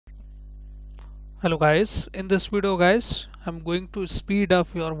Hello guys, in this video guys I'm going to speed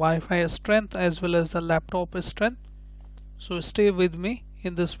up your Wi-Fi strength as well as the laptop strength, so stay with me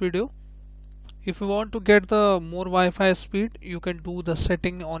in this video. If you want to get the more Wi-Fi speed, you can do the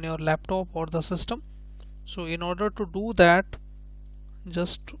setting on your laptop or the system. So in order to do that,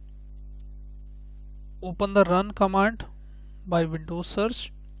 just open the run command by Windows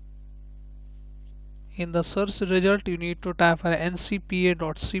search. In the search result you need to type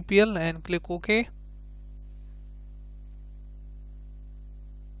ncpa.cpl and click OK.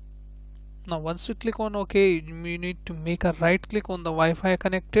 Now once you click on OK, you need to make a right click on the Wi-Fi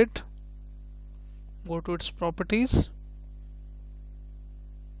connected, go to its properties.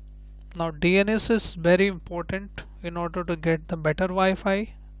 Now DNS is very important in order to get the better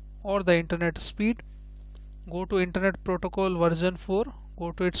Wi-Fi or the internet speed. Go to Internet Protocol version 4,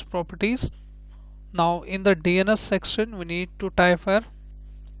 go to its properties. Now in the DNS section we need to type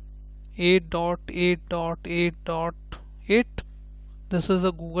 8.8.8.8. This is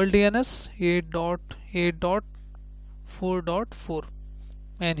a Google DNS 8.8.4.4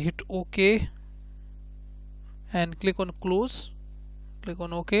 and hit OK and click on close, click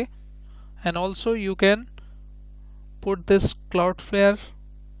on OK. And also you can put this Cloudflare,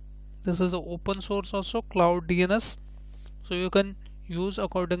 this is the open source also Cloud DNS, so you can use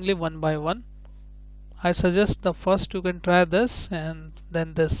accordingly one by one. I suggest the first you can try this and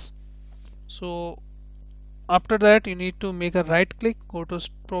then this. So after that you need to make a right click, go to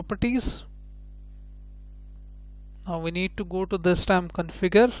properties. Now we need to go to this time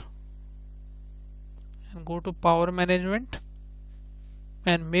configure and go to power management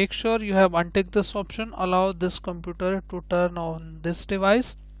and make sure you have unticked this option, allow this computer to turn on this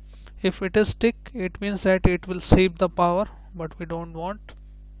device. If it is tick, it means that it will save the power, but we don't want.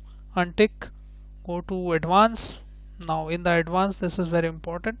 Untick, go to advanced. Now in the advanced, this is very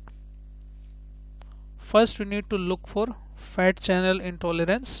important. First you need to look for fat channel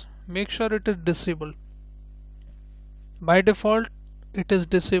intolerance, make sure it is disabled. By default it is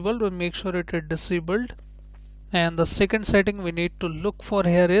disabled, but make sure it is disabled. And the second setting we need to look for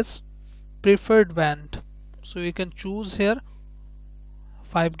here is preferred band, so you can choose here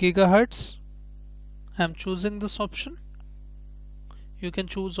 5 gigahertz. I'm choosing this option. You can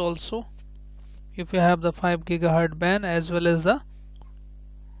choose also if you have the 5 gigahertz band as well as the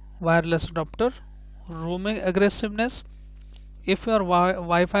wireless adapter. Roaming aggressiveness, if your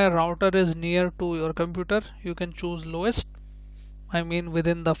Wi-Fi router is near to your computer, you can choose lowest, I mean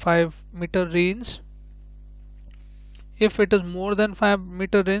within the 5-meter range. If it is more than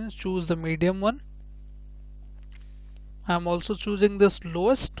 5-meter range, choose the medium one. I'm also choosing this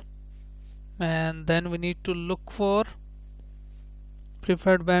lowest. And then we need to look for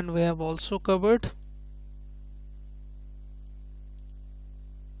preferred band, we have also covered.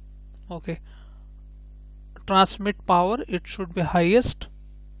 Okay, transmit power, it should be highest.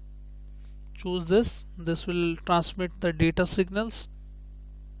 Choose this will transmit the data signals.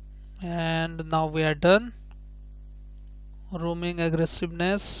 And now we are done. Roaming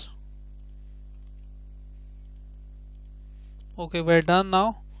aggressiveness, okay, we're done.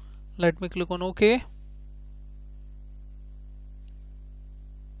 Now let me click on OK.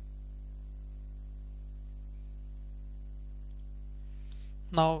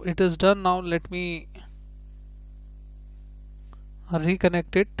 Now it is done. Now let me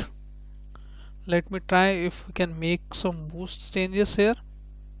reconnect it. Let me try if we can make some boost changes here.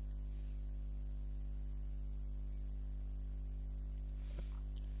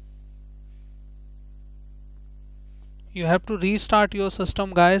 You have to restart your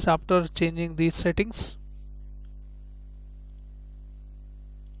system guys after changing these settings.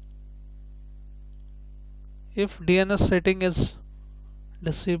 If DNS setting is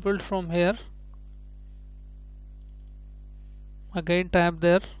disabled from here, again type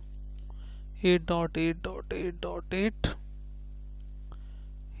there 8.8.8.8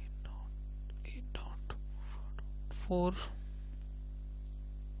 8.8.4.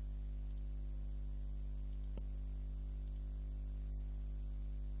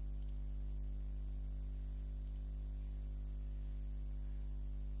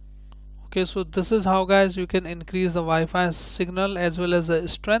 Okay, so this is how guys you can increase the Wi-Fi signal as well as the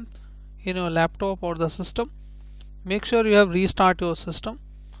strength in your laptop or the system. Make sure you have restart your system.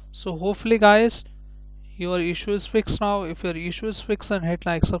 So hopefully guys your issue is fixed now. If your issue is fixed, then hit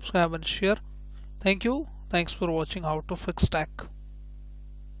like, subscribe and share. Thank you. Thanks for watching How to Fix Tech.